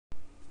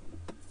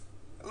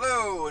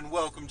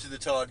welcome to the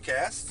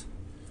Toddcast,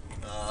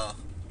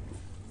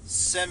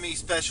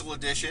 semi-special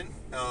edition.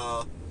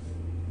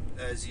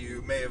 As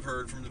you may have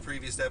heard from the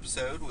previous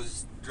episode,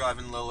 was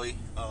driving Lily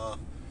to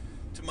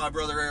my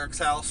brother Eric's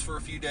house for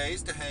a few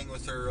days to hang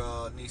with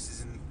her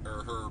nieces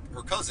or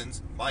her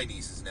cousins, my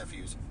nieces,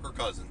 nephews, her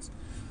cousins.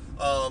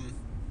 And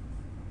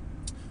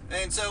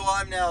so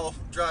I'm now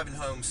driving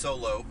home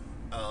solo,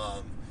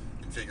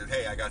 and figured,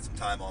 hey, I got some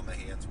time on my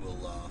hands.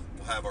 We'll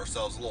have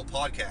ourselves a little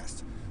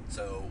podcast.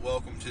 So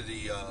welcome to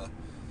the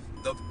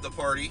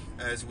party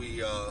as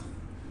we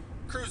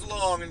cruise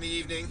along in the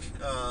evening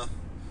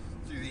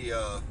through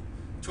the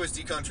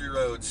twisty country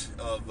roads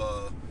of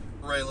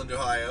Rayland,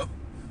 Ohio.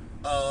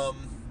 A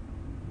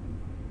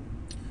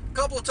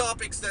couple of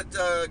topics that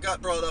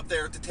got brought up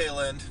there at the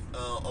tail end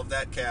of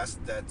that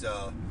cast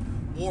that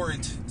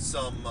warrant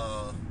some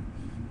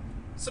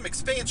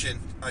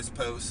expansion, I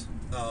suppose.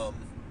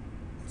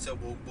 So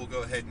we'll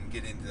go ahead and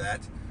get into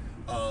that.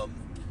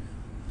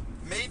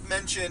 Made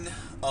mention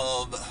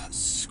of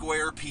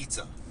Square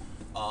Pizza,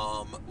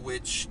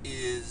 which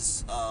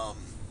is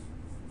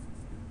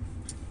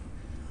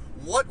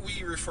what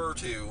we refer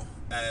to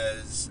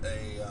as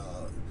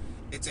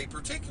it's a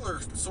particular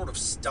sort of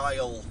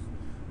style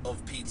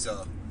of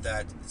pizza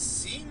that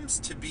seems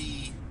to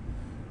be,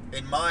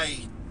 in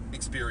my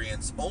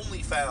experience,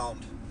 only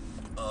found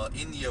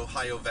in the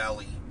Ohio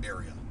Valley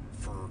area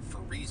for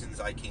reasons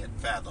I can't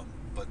fathom.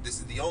 But this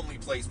is the only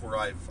place where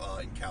I've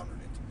encountered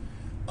it.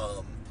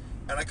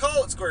 And I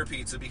call it square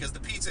pizza because the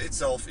pizza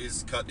itself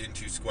is cut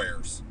into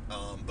squares.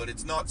 But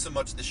it's not so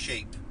much the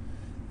shape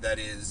that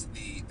is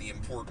the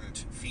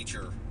important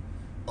feature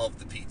of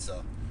the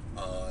pizza.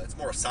 It's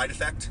more a side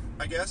effect,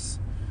 I guess.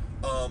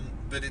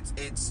 But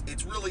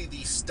it's really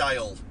the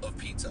style of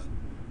pizza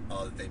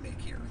that they make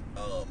here.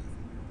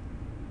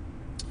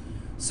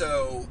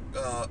 So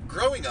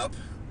growing up,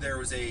 there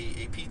was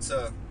a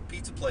pizza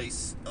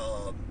place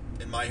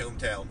in my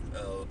hometown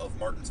of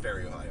Martins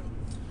Ferry, Ohio.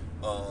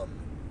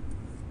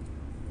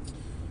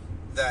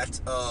 The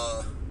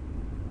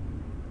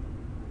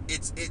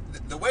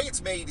way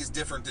it's made is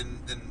different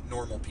than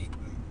normal pizza.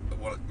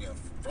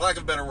 For lack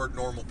of a better word,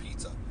 normal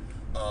pizza.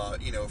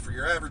 For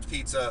your average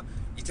pizza,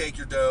 you take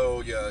your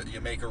dough,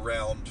 you make a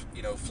round,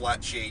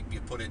 flat shape,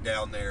 you put it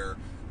down there,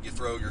 you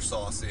throw your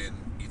sauce in,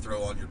 you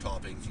throw on your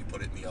toppings, you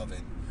put it in the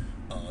oven,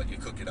 you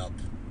cook it up,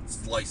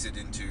 slice it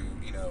into,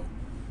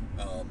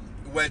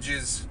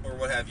 wedges or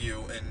what have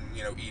you, and,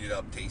 eat it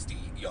up, tasty,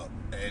 yum.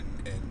 And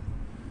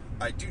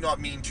I do not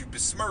mean to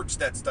besmirch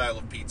that style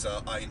of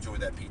pizza. I enjoy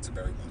that pizza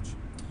very much.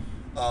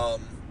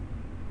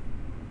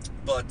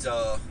 But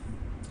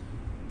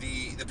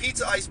the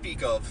pizza I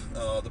speak of,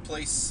 the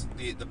place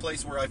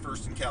where I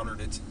first encountered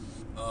it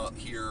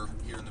here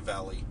in the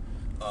valley,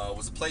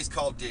 was a place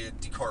called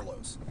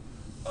DiCarlo's.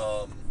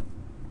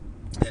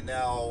 And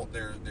now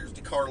there's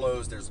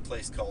DiCarlo's. There's a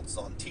place called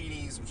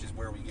Zontini's, which is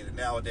where we get it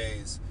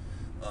nowadays.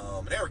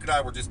 And Eric and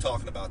I were just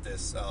talking about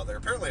this. There are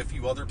apparently a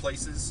few other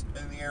places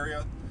in the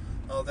area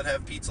that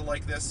have pizza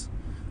like this.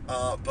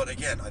 But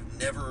again, I've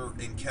never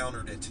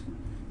encountered it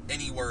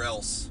anywhere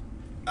else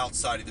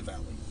outside of the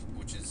valley,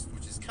 which is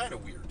kind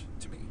of weird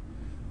to me.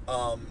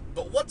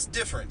 But what's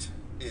different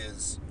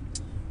is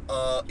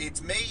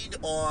it's made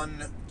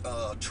on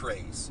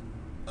trays,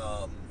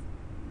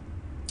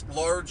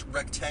 large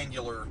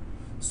rectangular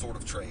sort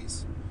of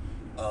trays,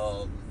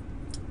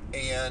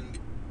 and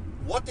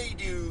what they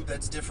do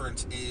that's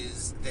different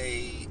is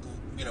they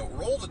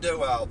roll the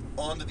dough out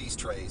onto these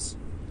trays.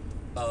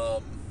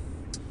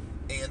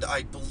 And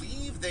I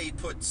believe they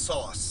put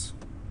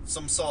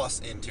some sauce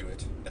into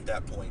it at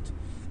that point,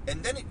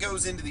 and then it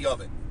goes into the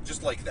oven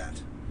just like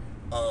that,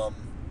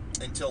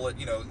 until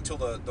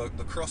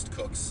the crust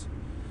cooks.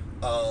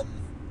 And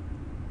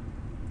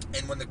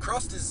when the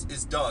crust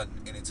is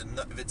done, and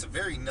it's a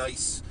very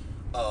nice,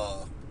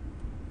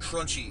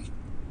 crunchy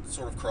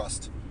sort of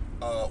crust,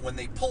 when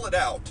they pull it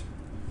out,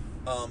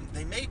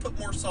 they may put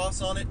more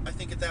sauce on it. I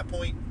think at that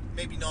point,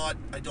 maybe not.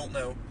 I don't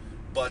know,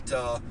 but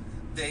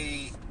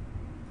they,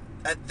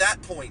 at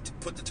that point,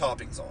 put the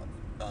toppings on.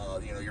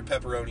 Your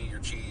pepperoni, your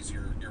cheese,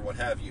 your what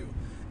have you,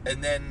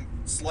 and then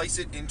slice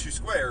it into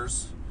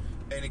squares,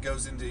 and it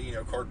goes into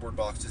cardboard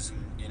boxes,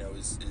 and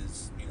is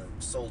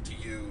sold to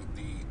you,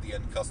 the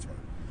end customer.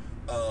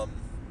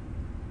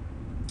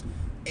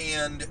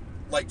 And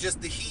like just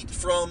the heat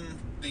from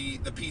the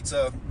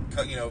pizza,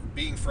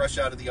 being fresh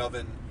out of the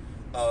oven,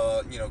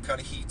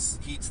 kind of heats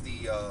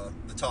the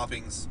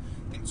toppings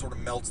and sort of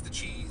melts the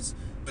cheese.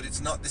 But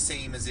it's not the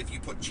same as if you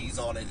put cheese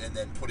on it and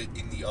then put it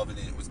in the oven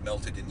and it was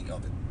melted in the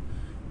oven.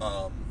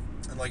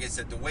 And like I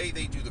said, the way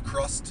they do the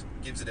crust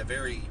gives it a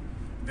very,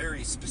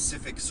 very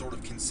specific sort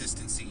of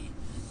consistency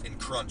and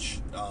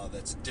crunch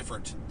that's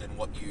different than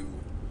what you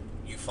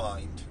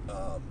find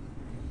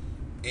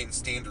in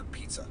standard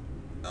pizza.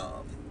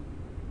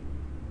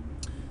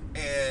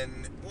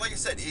 And like I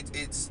said,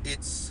 it's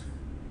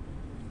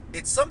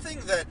something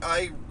that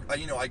I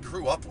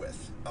grew up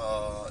with.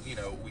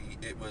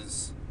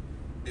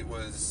 It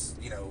was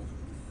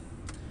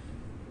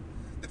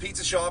The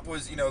pizza shop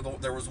was,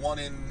 there was one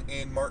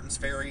in Martins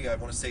Ferry. I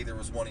want to say there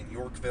was one in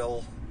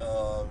Yorkville,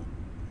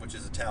 which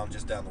is a town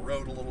just down the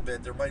road a little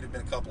bit. There might have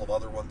been a couple of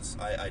other ones.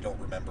 I don't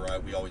remember.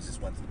 We always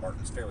just went to the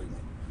Martins Ferry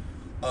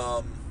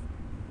one.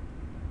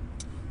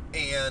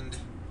 And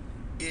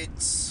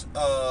it's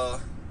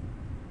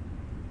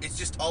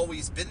just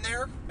always been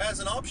there as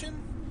an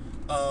option.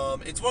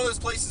 It's one of those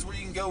places where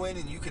you can go in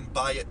and you can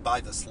buy it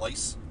by the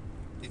slice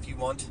if you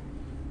want,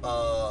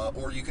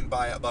 or you can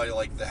buy it by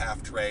like the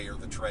half tray or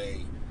the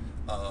tray.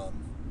 And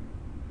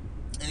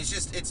it's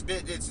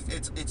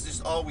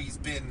just always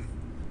been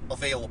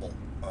available.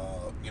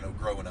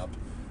 Growing up,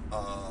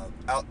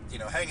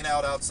 hanging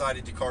out outside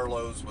of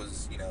DeCarlo's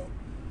was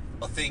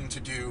a thing to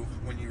do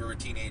when you were a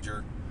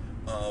teenager.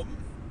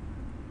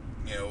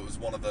 It was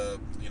one of the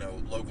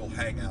local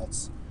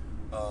hangouts.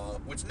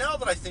 Which, now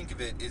that I think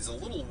of it, is a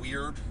little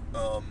weird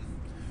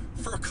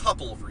for a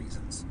couple of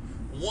reasons.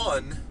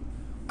 One,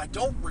 I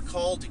don't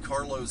recall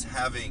DeCarlo's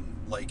having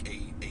like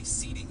a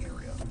seating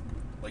area.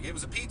 Like, it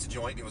was a pizza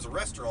joint, it was a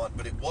restaurant,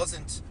 but it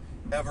wasn't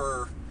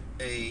ever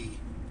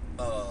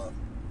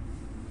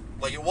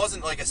it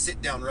wasn't like a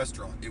sit-down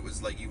restaurant. It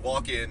was like you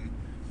walk in,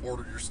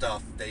 order your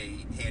stuff,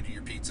 they hand you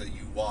your pizza,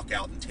 you walk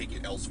out and take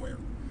it elsewhere.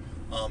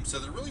 So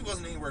there really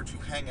wasn't anywhere to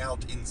hang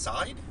out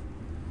inside.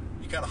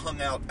 You kind of hung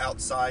out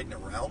outside and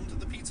around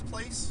the pizza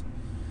place,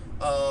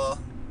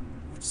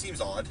 which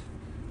seems odd.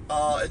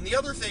 And the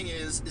other thing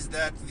is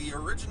that the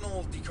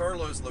original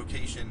DeCarlo's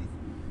location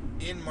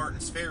in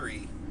Martins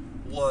Ferry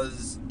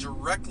was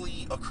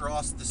directly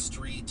across the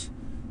street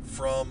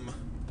from,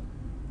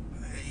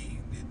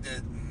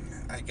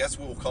 I guess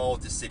we'll call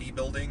it the city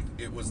building.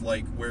 It was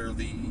like where I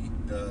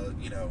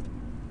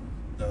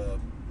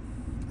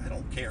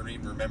can't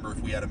even remember if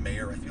we had a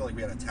mayor. I feel like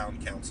we had a town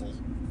council.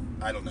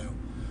 I don't know.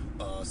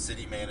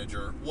 City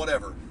manager,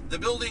 whatever. The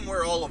building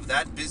where all of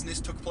that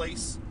business took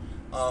place,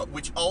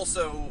 which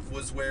also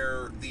was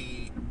where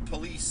the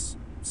police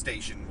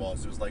station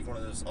was. It was like one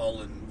of those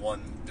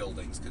all-in-one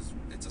buildings because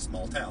it's a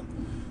small town.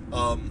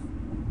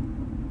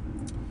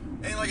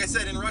 And like I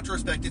said, in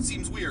retrospect, it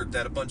seems weird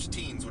that a bunch of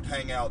teens would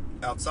hang out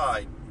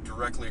outside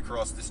directly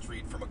across the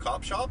street from a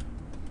cop shop.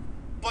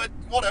 But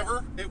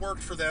whatever, it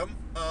worked for them.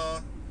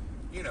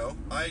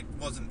 I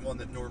wasn't one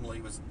that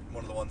normally was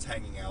one of the ones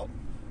hanging out.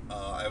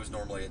 I was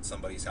normally at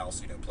somebody's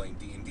house, playing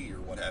D&D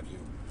or what have you.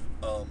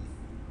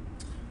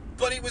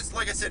 But it was,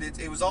 like I said,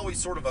 it was always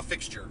sort of a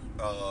fixture.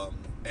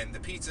 And the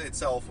pizza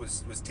itself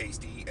was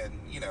tasty. And,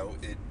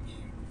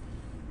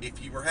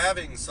 if you were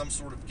having some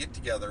sort of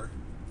get-together,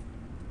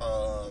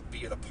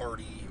 be it a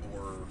party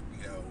or,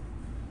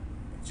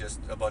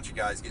 just a bunch of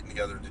guys getting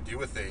together to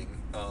do a thing,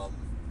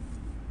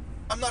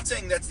 I'm not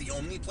saying that's the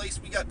only place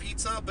we got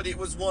pizza, but it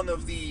was one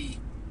of the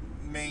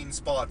main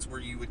spots where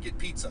you would get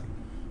pizza.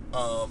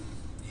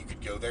 You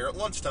could go there at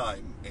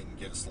lunchtime and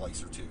get a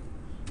slice or two,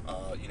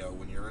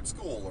 when you're at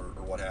school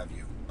or what have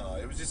you.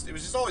 It was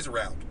just always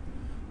around.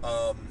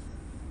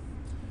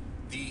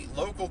 The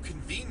local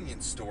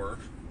convenience store,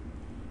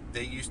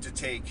 they used to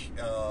take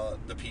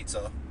the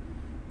pizza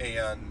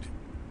and,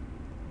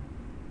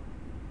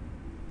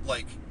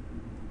 like,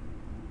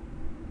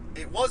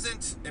 it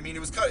wasn't, it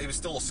was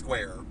still a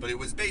square, but it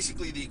was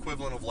basically the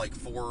equivalent of like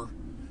 4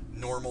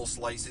 normal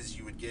slices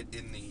you would get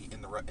in the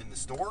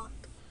store,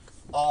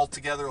 all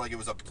together. Like, it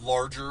was a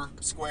larger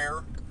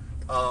square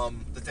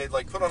that they'd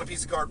like put on a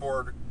piece of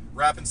cardboard,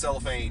 wrap in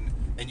cellophane,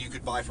 and you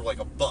could buy for like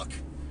 $1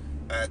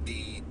 at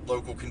the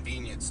local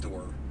convenience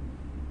store.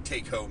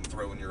 Take home,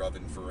 throw in your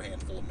oven for a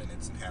handful of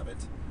minutes, and have it.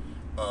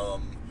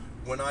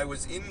 When I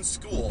was in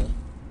school,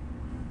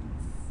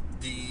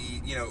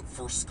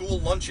 for school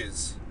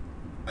lunches,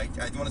 I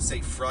want to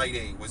say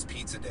Friday was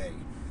pizza day,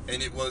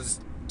 and it was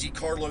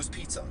DeCarlo's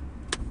Pizza.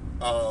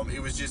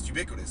 It was just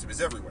ubiquitous. It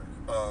was everywhere.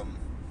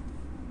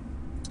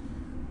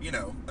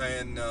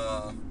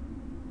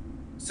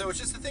 So it's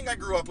just a thing I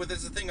grew up with.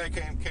 It's a thing I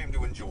came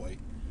to enjoy.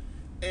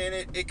 And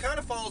it kind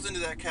of falls into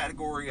that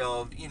category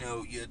of, you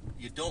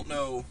don't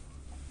know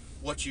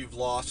what you've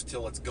lost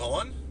till it's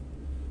gone.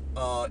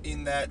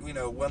 In that,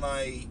 when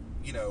I,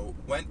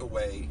 went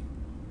away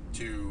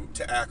to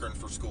Akron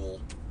for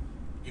school,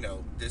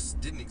 this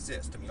didn't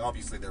exist.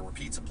 Obviously there were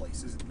pizza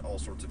places and all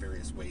sorts of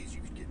various ways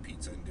you could get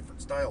pizza in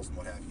different styles and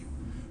what have you.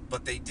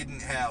 But they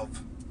didn't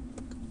have,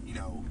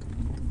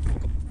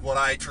 what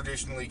I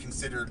traditionally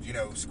considered,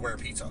 square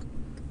pizza.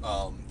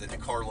 The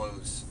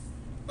DeCarlo's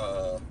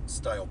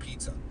style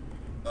pizza.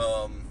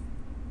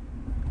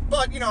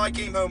 But, I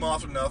came home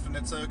often enough and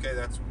it's okay,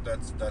 that's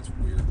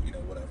weird,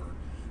 whatever.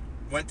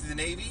 Went to the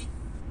Navy,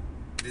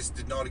 this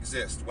did not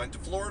exist. Went to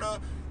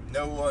Florida,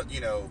 no,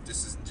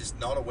 this is just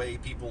not a way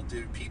people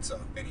do pizza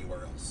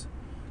anywhere else.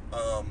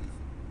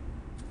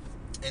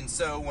 And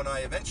so when I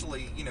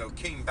eventually,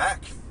 came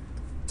back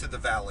to the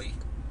Valley,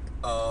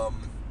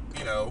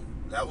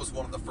 that was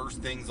one of the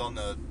first things on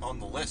the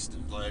list.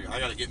 Like, I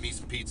gotta get me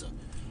some pizza.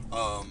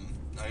 I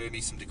gotta get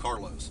me some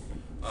DeCarlo's.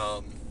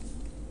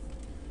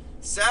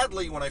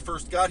 Sadly, when I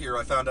first got here,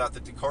 I found out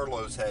that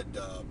DeCarlo's had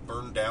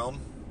burned down,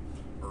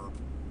 or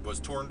was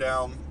torn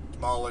down,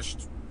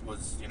 demolished,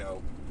 was,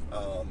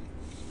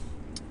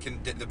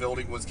 the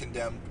building was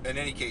condemned. In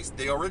any case,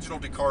 the original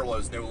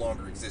DeCarlo's no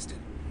longer existed.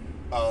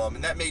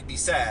 And that made me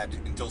sad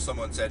until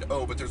someone said,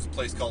 oh, but there's a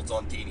place called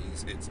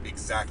Zontini's. It's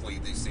exactly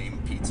the same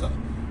pizza.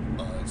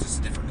 It's just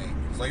a different name.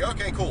 It's like,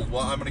 okay, cool.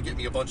 Well, I'm going to get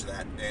me a bunch of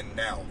that. And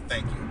now,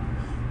 thank you.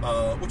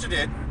 Which I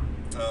did.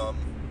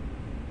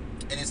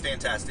 And it's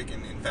fantastic.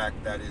 And in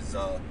fact, that is,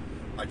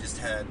 I just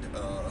had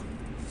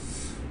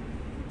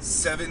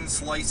 7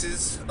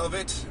 slices of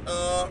it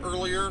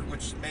earlier,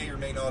 which may or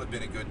may not have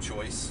been a good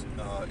choice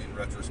in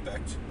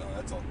retrospect.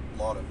 That's a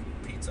lot of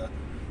pizza.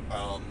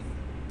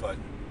 But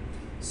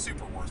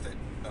super worth it.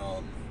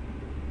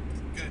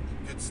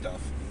 Good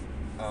stuff.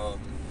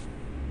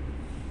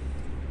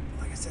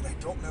 Like I said, I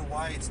don't know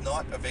why it's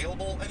not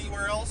available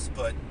anywhere else,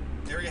 but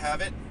there you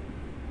have it.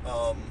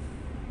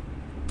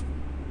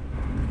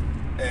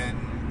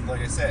 And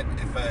like I said,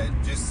 if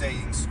just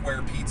saying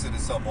square pizza to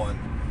someone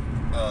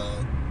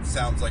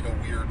sounds like a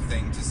weird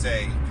thing to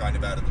say, kind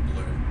of out of the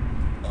blue,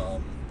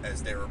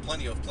 as there are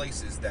plenty of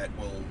places that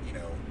will,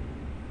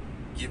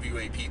 give you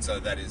a pizza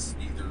that is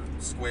either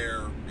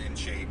square in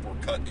shape or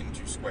cut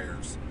into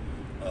squares.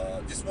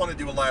 Just wanted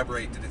to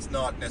elaborate that it's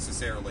not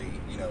necessarily,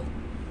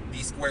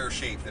 the square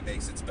shape that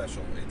makes it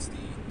special. It's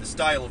the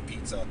style of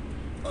pizza.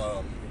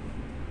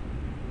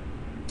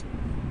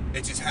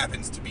 It just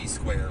happens to be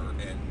square,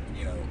 and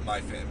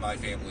my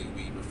family,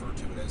 we refer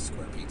to it as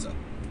square pizza.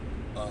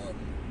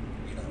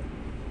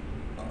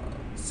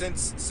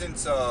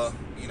 Since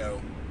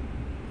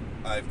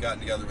I've gotten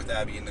together with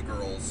Abby and the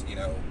girls,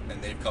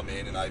 and they've come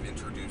in and I've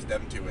introduced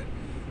them to it,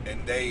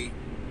 and they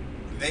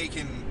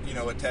can,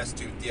 attest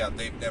to, yeah,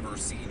 they've never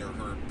seen or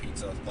heard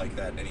pizza like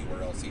that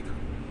anywhere else either.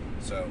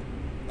 So,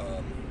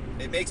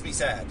 it makes me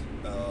sad.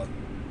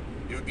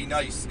 It would be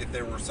nice if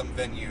there were some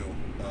venue,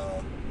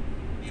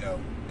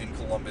 in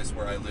Columbus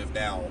where I live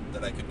now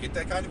that I could get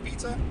that kind of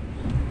pizza.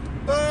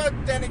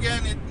 But then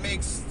again, it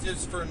makes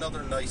just for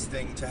another nice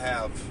thing to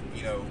have,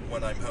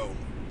 when I'm home,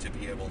 to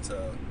be able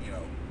to,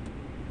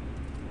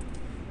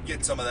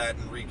 get some of that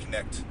and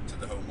reconnect to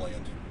the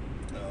homeland.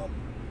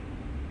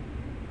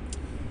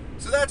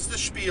 So that's the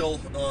spiel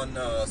on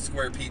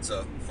square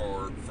pizza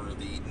for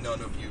the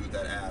none of you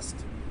that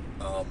asked,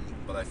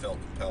 but I felt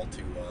compelled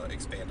to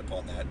expand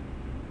upon that.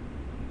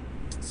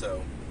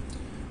 So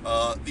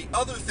the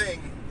other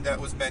thing that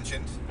was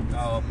mentioned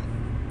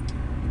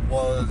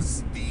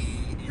was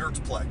the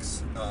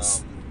Yurtplex,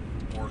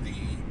 or the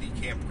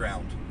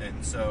campground.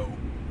 And so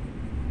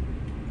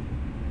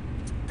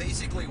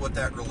basically what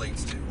that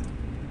relates to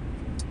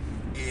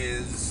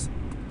is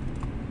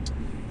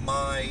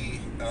my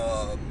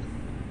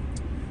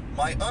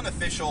my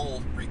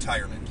unofficial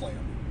retirement plan.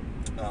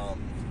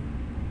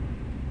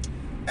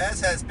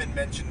 As has been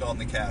mentioned on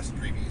the cast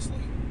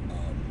previously,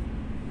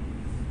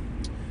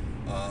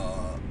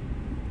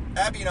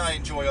 Abby and I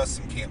enjoy us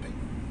some camping,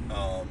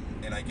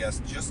 and I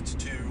guess just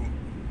to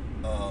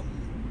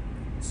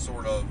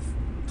sort of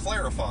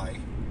clarify,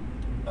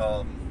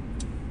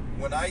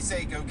 when I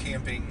say go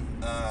camping,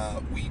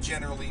 we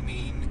generally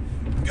mean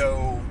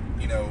go,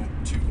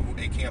 to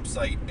a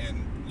campsite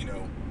and,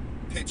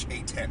 pitch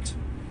a tent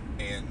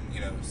and,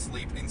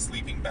 sleep in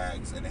sleeping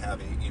bags and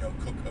have a,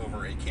 cook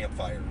over a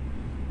campfire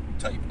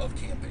type of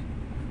camping.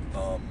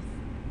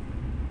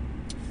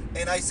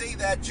 And I say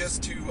that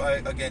just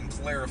to, again,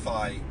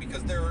 clarify,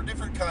 because there are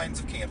different kinds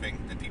of camping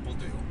that people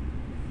do.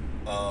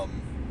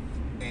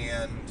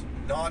 And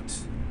not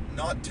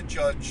to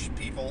judge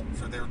people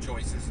for their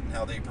choices and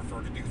how they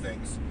prefer to do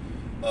things.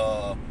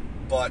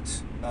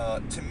 But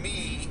to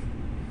me,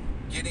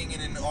 getting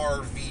in an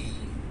RV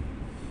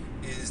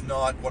is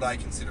not what I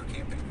consider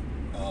camping.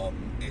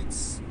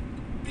 It's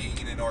being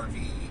in an RV,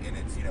 and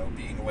it's,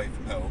 being away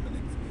from home, and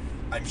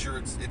I'm sure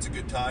it's a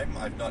good time.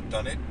 I've not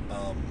done it.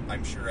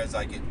 I'm sure as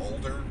I get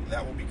older,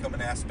 that will become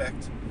an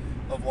aspect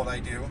of what I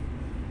do.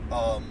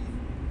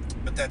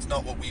 But that's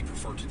not what we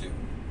prefer to do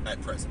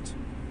at present.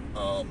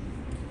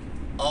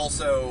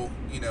 Also,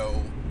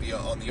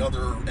 on the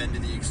other end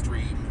of the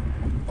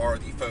extreme are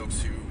the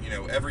folks who,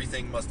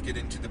 everything must get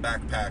into the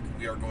backpack.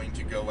 We are going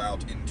to go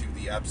out into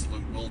the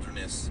absolute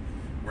wilderness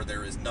where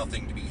there is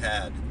nothing to be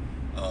had,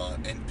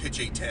 and pitch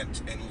a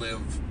tent and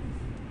live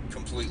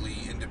completely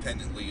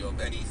independently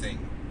of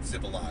anything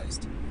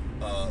civilized.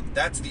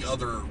 That's the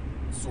other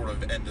sort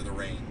of end of the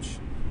range,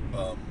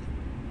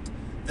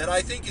 that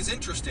I think is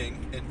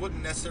interesting and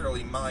wouldn't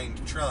necessarily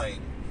mind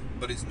trying,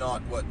 but is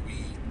not what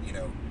we,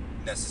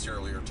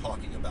 necessarily are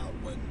talking about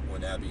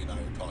when Abby and I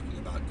are talking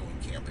about going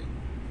camping.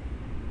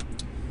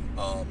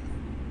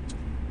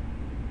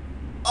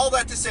 All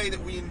that to say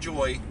that we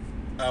enjoy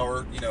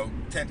our,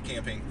 tent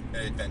camping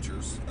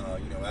adventures,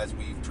 as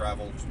we've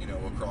traveled,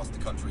 across the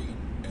country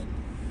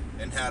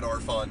and had our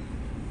fun.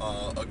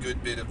 A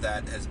good bit of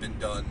that has been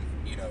done,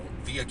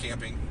 via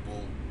camping.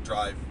 We'll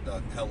drive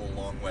a hell of a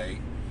long way,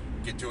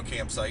 get to a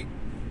campsite,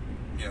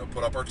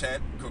 put up our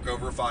tent, cook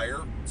over a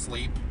fire,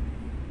 sleep,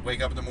 wake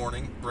up in the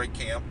morning, break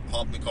camp,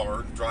 hop in the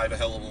car, drive a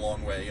hell of a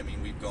long way. I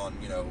mean, we've gone,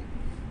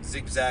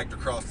 zigzagged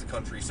across the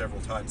country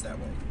several times that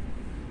way.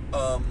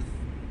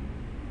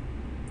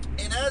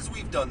 And as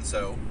we've done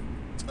so,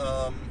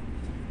 um,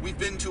 we've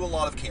been to a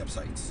lot of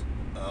campsites.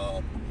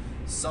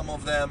 Some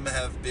of them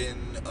have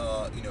been,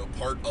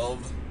 part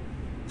of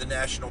the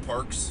national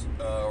parks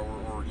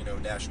or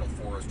national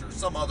forest or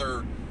some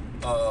other,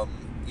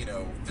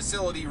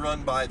 facility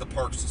run by the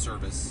Parks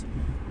Service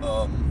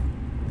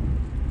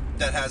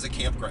that has a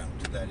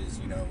campground. That is,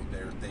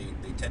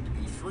 they tend to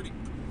be pretty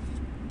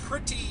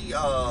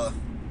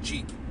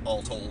cheap,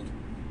 all told.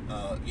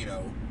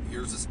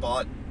 Here's a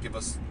spot, give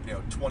us,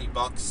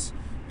 $20,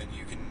 and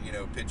you can,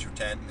 pitch your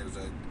tent, and there's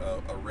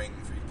a ring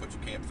for you to put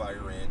your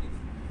campfire in, and,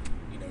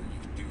 you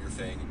can do your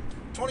thing. And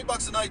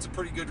 $20 a night's a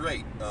pretty good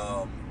rate.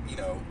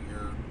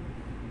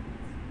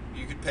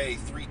 You could pay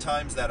 3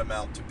 times that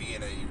amount to be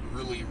in a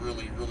really,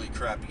 really, really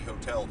crappy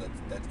hotel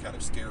that kind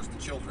of scares the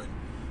children.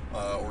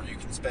 Or you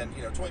can spend,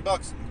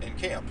 $20 and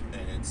camp,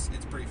 and it's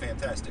pretty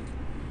fantastic.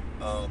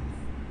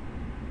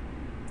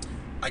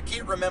 I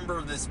can't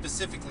remember this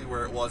specifically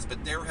where it was,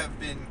 but there have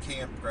been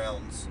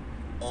campgrounds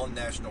on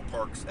national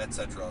parks,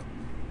 etc.,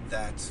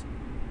 that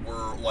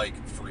were like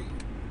free.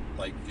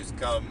 Like, just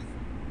come,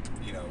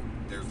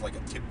 there's like a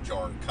tip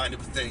jar kind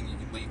of a thing. You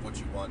can leave what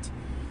you want.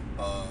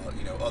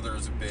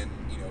 Others have been,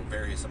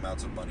 various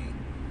amounts of money.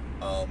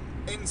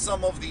 In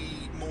some of the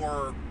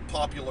more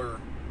popular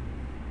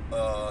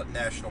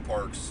national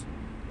parks,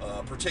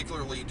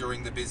 particularly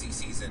during the busy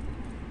season,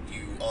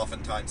 you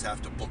oftentimes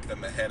have to book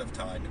them ahead of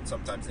time, and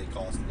sometimes they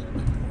cost a little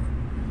bit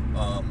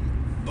more.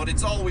 But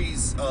it's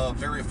always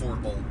very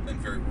affordable and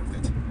very worth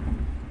it.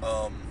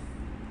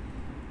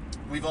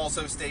 We've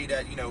also stayed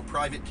at,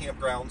 private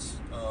campgrounds,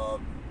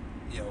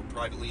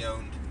 privately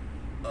owned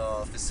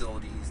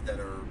facilities that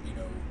are,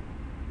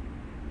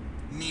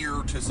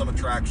 near to some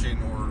attraction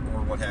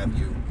or what have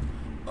you,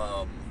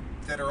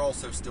 that are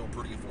also still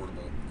pretty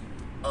affordable.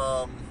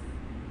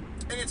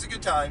 And it's a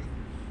good time.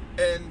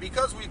 And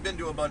because we've been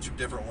to a bunch of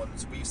different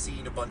ones, we've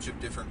seen a bunch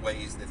of different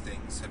ways that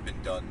things have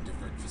been done,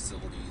 different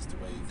facilities, the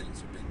way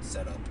things have been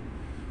set up.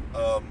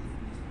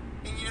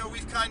 And,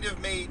 we've kind of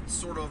made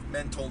sort of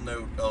mental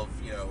note of,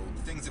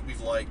 things that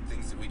we've liked,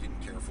 things that we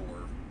didn't care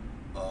for.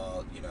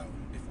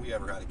 If we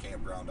ever had a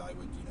campground, I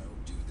would,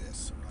 do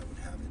this, or I would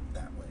have it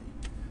that way.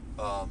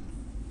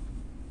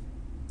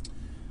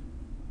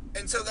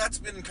 And so that's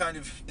been kind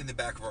of in the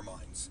back of our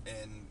minds.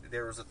 And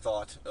there was a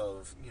thought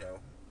of,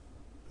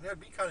 it'd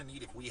be kind of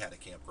neat if we had a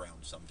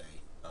campground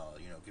someday.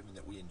 Given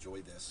that we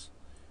enjoy this,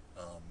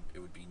 it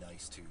would be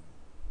nice to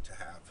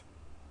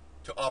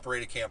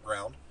operate a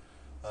campground.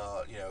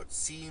 It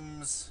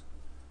seems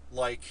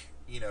like,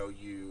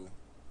 you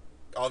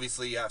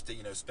obviously have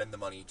to, spend the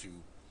money to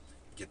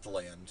get the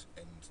land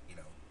and,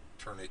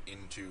 turn it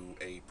into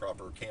a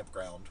proper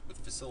campground with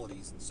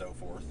facilities and so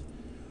forth.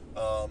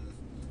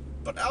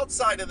 But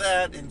outside of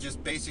that, and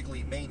just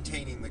basically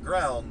maintaining the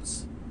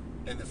grounds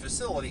and the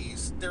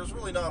facilities, there's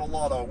really not a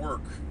lot of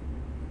work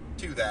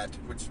to that,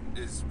 which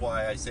is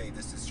why I say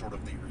this is sort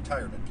of the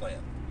retirement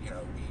plan. We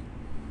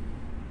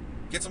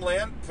get some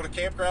land, put a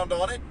campground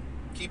on it,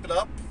 keep it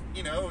up,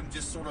 and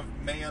just sort of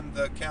man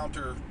the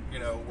counter,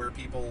 where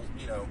people,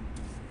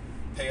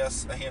 pay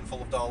us a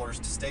handful of dollars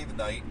to stay the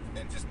night,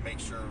 and just make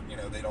sure,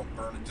 they don't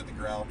burn it to the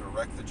ground or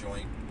wreck the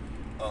joint.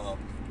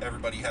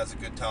 Everybody has a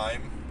good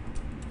time.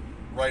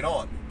 Right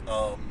on.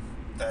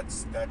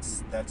 That's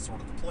sort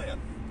of the plan.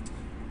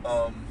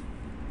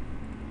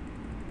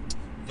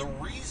 The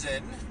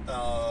reason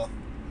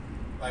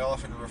I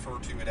often refer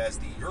to it as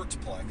the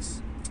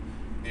Yurtplex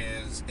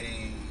is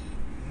a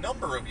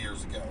number of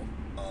years ago.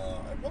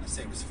 I want to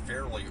say it was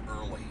fairly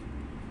early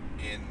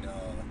in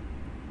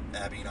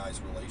Abby and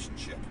I's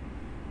relationship.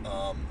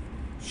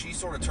 She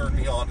sort of turned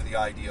me on to the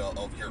idea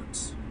of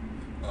yurts.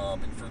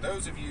 And for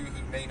those of you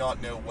who may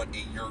not know what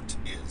a yurt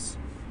is,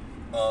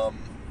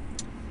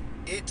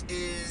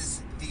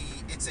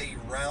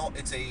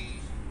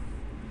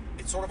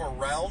 it's sort of a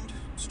round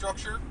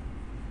structure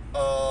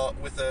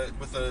with a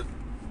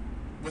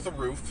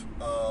roof.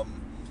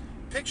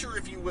 Picture,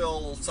 if you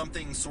will,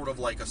 something sort of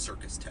like a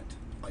circus tent,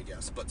 I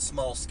guess, but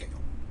small scale.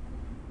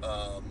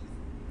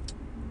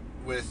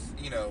 With,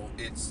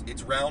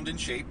 it's round in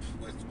shape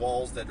with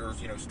walls that are,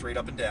 straight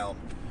up and down,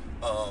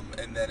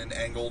 and then an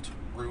angled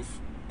roof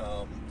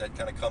that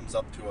kind of comes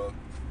up to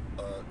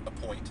a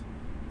point.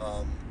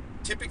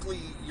 Typically,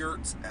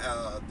 yurts,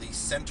 the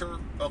center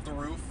of the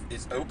roof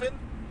is open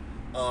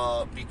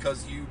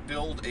because you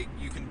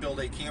can build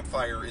a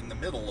campfire in the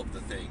middle of the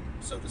thing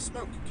so the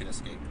smoke can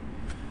escape.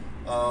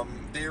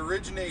 They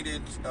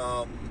originated,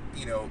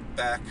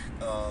 back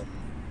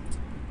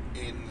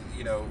in,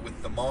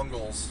 with the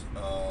Mongols,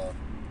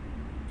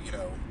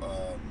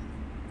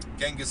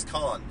 Genghis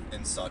Khan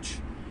and such.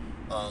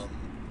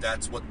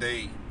 That's what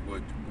they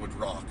would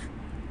rock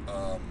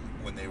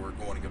when they were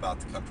going about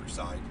the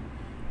countryside.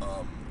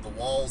 The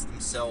walls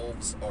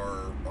themselves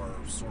are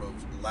sort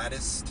of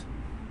latticed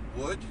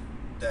wood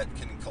that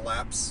can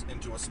collapse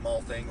into a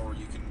small thing, or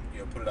you can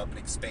put it up and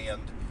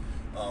expand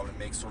and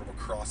make sort of a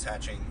cross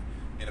hatching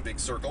in a big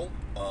circle,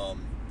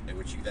 in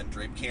which you then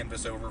drape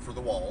canvas over for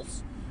the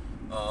walls,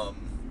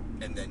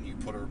 and then you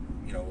put a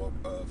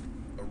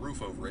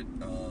roof over it,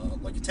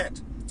 like a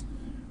tent.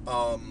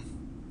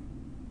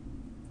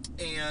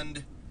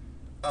 And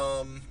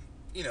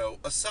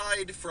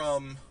aside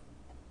from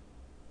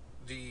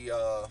the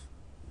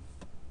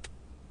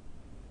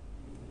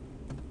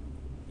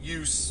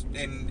use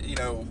in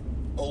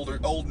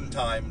olden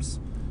times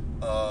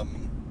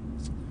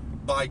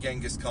by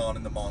Genghis Khan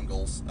and the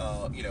Mongols,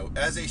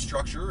 as a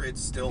structure,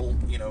 it's still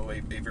a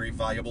very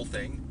viable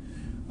thing.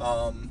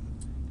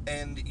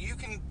 And you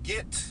can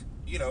get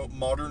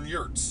modern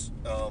yurts.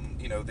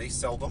 They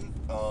sell them.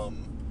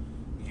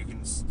 You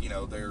can you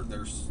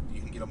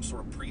can get them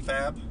sort of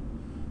prefab,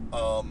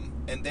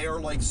 and they are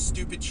like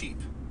stupid cheap.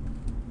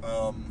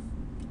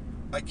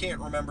 I can't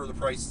remember the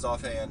prices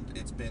offhand.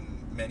 It's been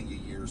many a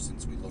year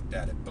since we looked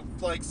at it, but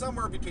like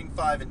somewhere between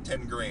 $5 and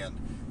 $10 grand,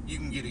 you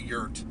can get a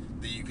yurt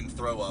that you can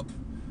throw up,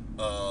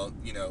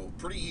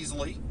 pretty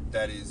easily.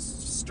 That is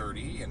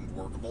sturdy and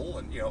workable,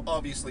 and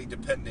obviously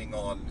depending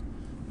on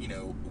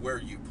where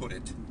you put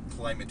it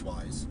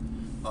climate-wise,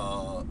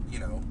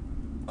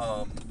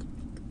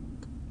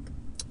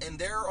 and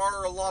there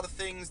are a lot of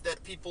things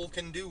that people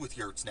can do with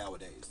yurts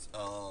nowadays.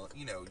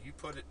 You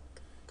put it,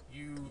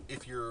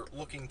 if you're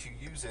looking to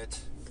use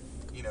it,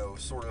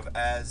 sort of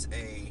as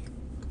a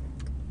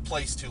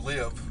place to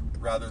live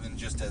rather than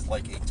just as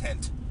like a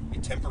tent, a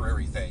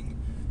temporary thing.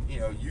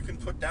 You can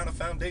put down a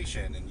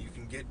foundation, and you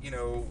can get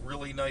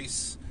really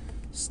nice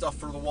stuff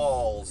for the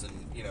walls,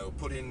 and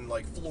put in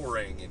like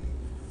flooring and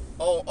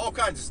all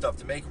kinds of stuff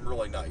to make them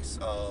really nice.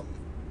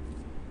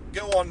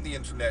 Go on the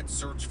internet,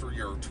 search for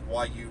yurt,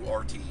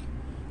 Y-U-R-T,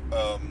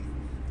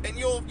 and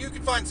you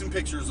can find some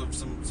pictures of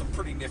some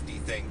pretty nifty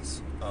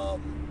things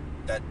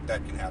that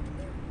can happen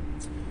there.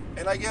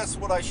 And I guess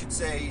what I should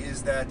say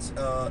is that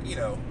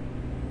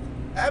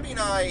Abby and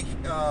I,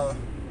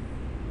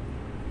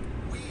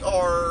 we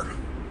are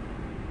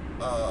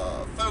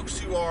folks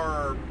who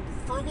are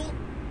frugal.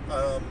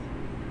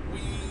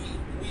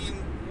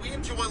 We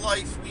enjoy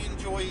life. We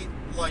enjoy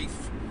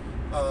life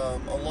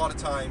a lot of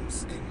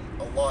times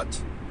in a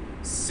lot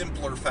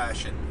simpler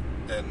fashion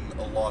than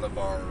a lot of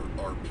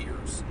our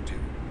peers do.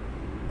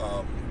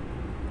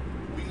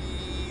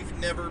 We've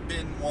never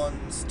been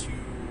ones to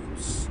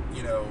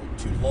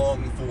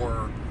long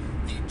for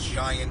the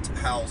giant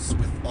house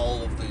with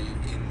all of the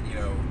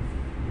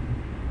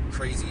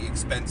crazy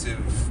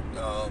expensive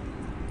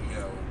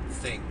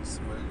things.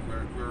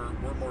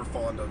 We're more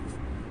fond of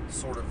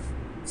sort of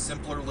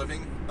simpler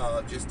living,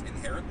 just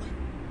inherently.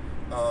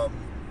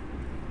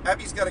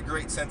 Abby's got a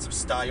great sense of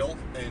style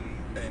and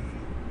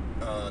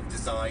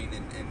design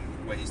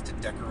and ways to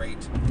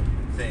decorate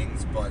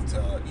things, but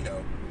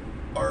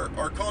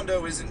our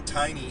condo isn't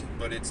tiny,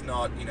 but it's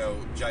not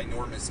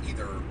ginormous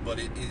either. But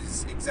it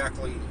is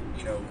exactly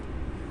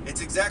it's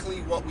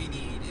exactly what we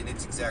need, and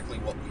it's exactly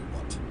what we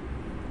want.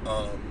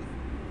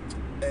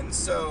 And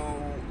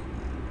so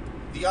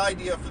the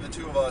idea for the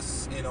two of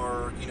us in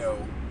our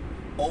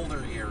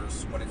older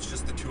years, when it's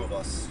just the two of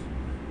us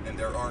and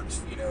there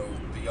aren't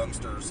the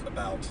youngsters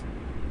about,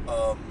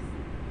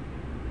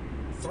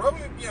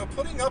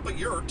 putting up a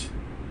yurt,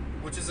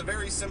 which is a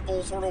very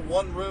simple sort of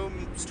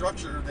one-room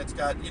structure that's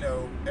got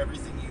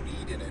everything you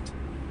need in it,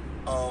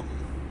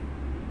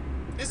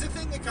 is a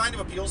thing that kind of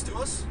appeals to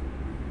us.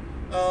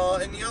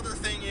 And the other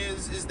thing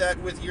is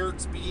that with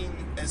yurts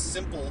being as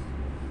simple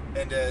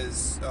and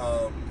as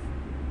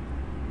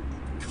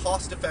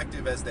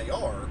cost-effective as they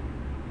are,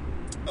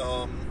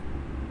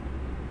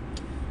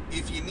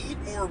 if you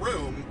need more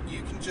room,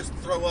 you can just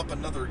throw up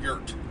another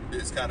yurt,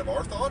 is kind of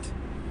our thought,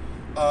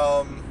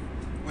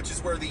 which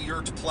is where the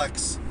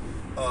Yurtplex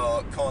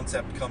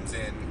concept comes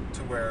in,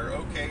 to where,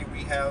 okay,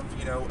 we have,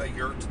 a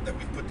yurt that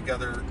we've put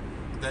together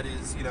that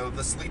is,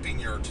 the sleeping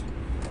yurt,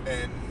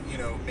 and,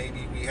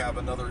 maybe we have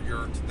another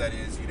yurt that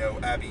is,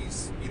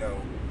 Abby's,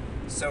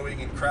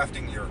 sewing and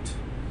crafting yurt.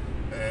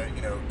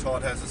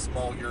 Todd has a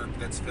small yurt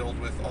that's filled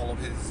with all of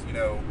his,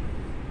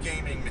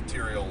 gaming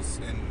materials,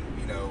 and,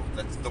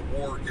 that's the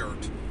war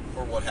yurt,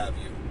 or what have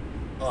you.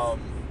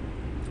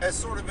 As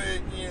sort of a,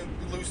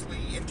 loosely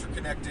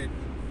interconnected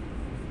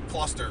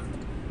cluster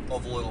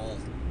of little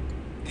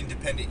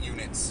independent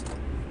units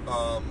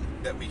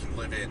that we can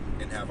live in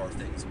and have our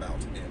things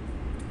about in.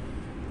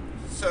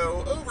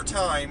 So over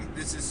time,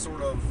 this is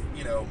sort of,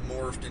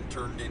 morphed and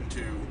turned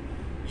into,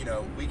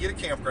 we get a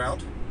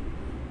campground.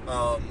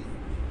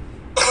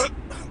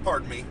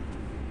 Pardon me.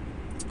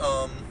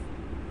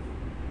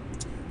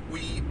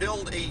 We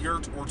build a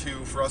yurt or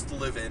two for us to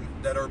live in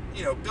that are,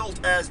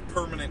 built as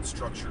permanent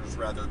structures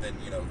rather than,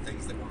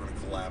 things that we're going to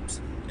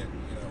collapse and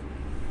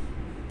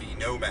be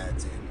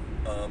nomads in,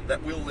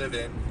 that we'll live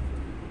in.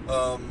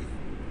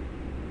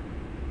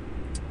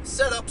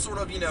 Set up sort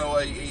of,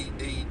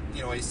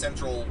 a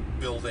central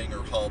building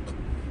or hub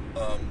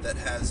that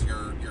has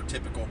your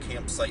typical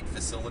campsite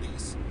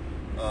facilities.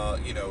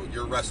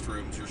 Your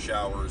restrooms, your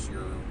showers,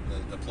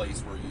 the place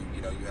where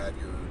you have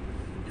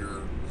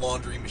your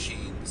laundry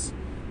machines.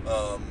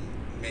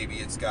 Maybe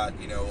it's got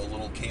a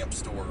little camp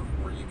store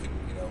where you can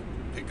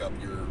pick up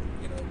your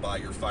buy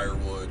your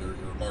firewood or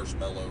your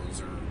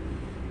marshmallows or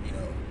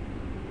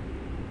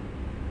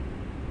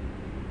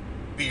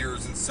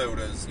beers and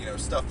sodas,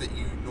 stuff that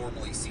you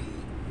normally see,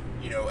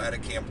 at a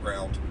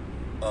campground.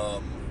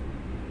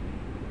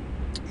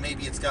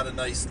 Maybe it's got a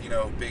nice,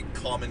 big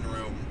common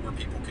room where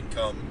people can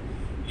come,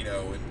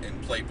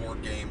 and play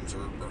board games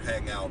or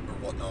hang out or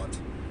whatnot.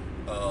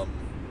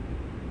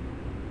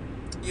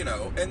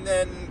 And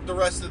then the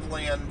rest of the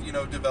land,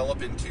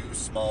 develop into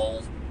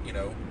small,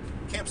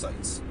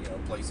 campsites,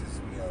 places,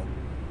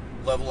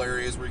 level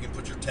areas where you can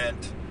put your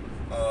tent,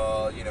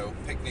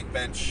 picnic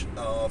bench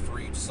for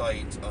each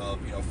site,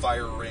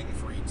 fire ring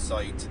for each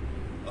site,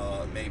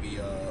 maybe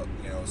a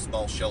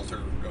small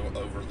shelter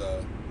over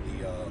the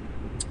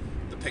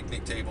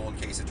picnic table in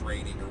case it's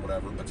raining or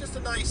whatever. But just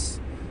a nice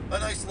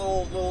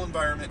little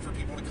environment for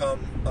people to come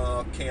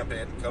camp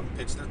in, come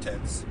pitch their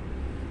tents,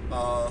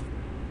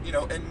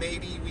 and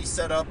maybe we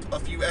set up a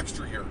few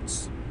extra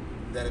yurts.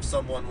 That if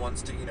someone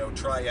wants to,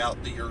 try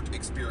out the yurt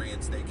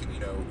experience, they can,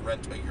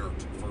 rent a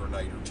yurt for a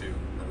night or two,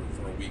 or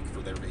for a week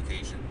for their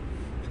vacation.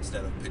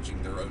 Instead of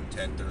pitching their own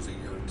tent, there's a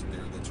yurt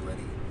there that's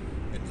ready,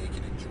 and they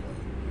can enjoy.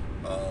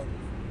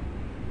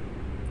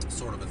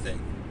 Sort of a thing.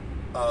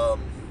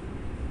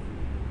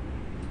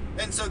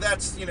 And so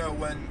that's,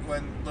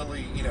 when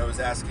Lily, is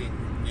asking,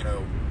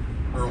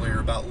 earlier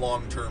about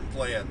long-term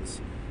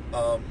plans,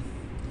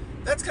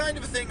 that's kind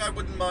of a thing I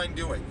wouldn't mind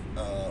doing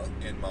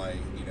in my,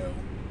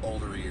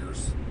 older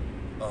years,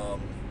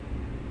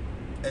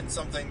 and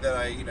something that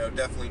I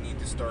definitely need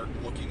to start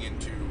looking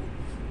into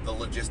the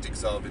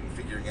logistics of and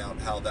figuring out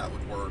how that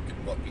would work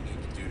and what we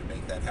need to do to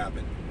make that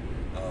happen,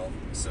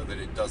 so that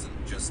it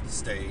doesn't just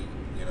stay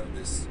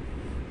this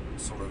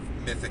sort of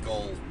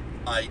mythical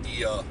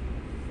idea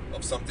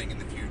of something in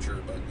the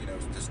future, but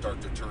to start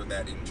to turn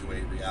that into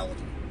a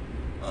reality,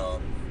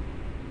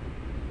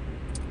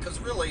 because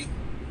really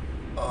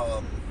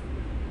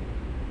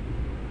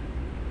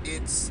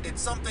it's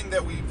something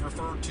that we've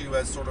referred to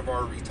as sort of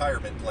our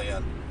retirement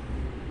plan,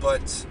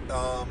 but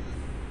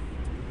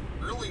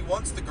really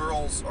once the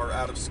girls are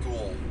out of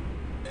school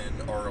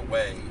and are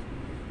away,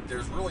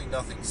 there's really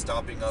nothing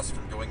stopping us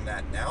from doing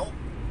that now.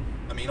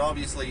 I mean,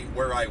 obviously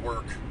where I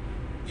work,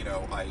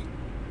 I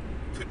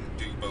couldn't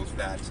do both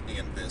that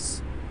and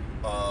this,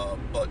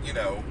 but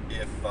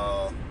if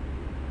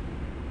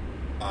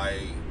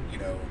I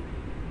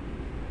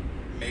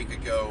make a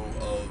go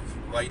of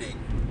writing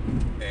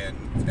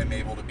and am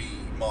able to be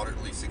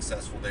moderately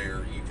successful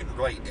there, you can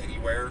write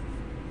anywhere.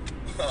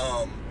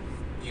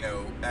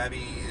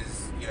 Abby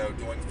is,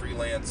 doing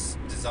freelance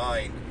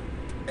design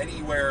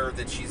anywhere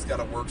that she's got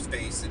a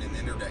workspace and an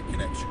internet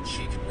connection,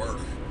 she can work.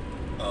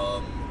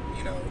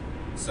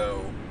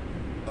 So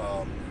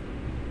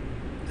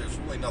there's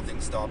really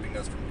nothing stopping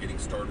us from getting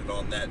started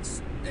on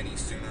that any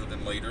sooner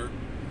than later,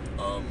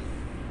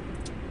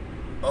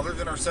 other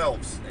than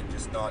ourselves and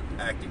just not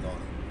acting on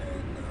it.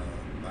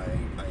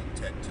 And I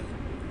intend to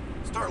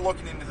start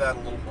looking into that a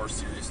little more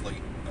seriously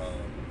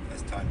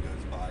as time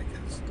goes by,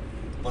 because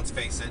let's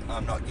face it,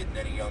 I'm not getting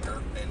any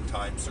younger, and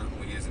time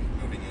certainly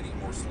isn't moving any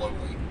more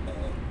slowly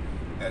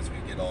as we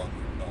get on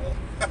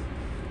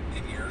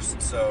in years.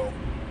 So,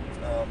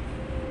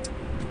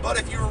 but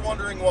if you were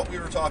wondering what we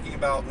were talking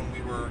about when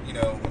we were,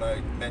 when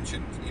I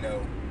mentioned,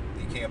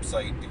 the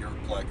campsite, the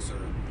Yurtplex,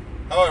 or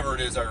however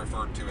it is I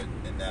referred to it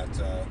in that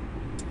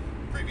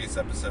previous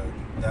episode,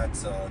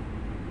 that's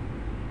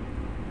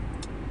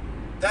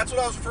what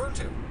I was referring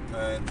to.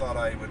 I thought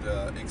I would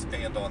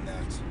expand on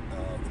that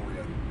for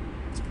you.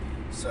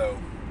 So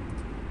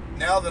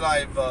now that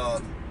I've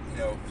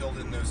filled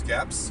in those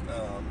gaps,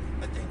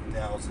 I think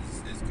now is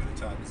as good a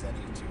time as any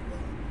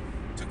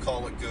to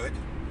call it good.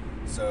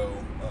 So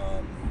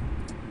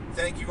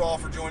thank you all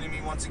for joining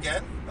me once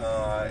again.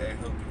 I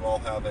hope you all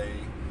have a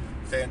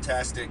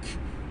fantastic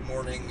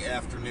morning,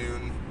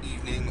 afternoon,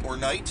 evening, or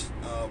night,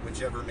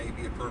 whichever may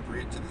be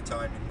appropriate to the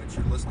time in which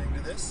you're listening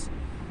to this.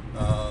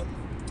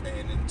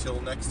 And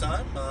until next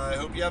time, I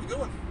hope you have a good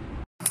one.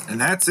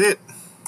 And that's it.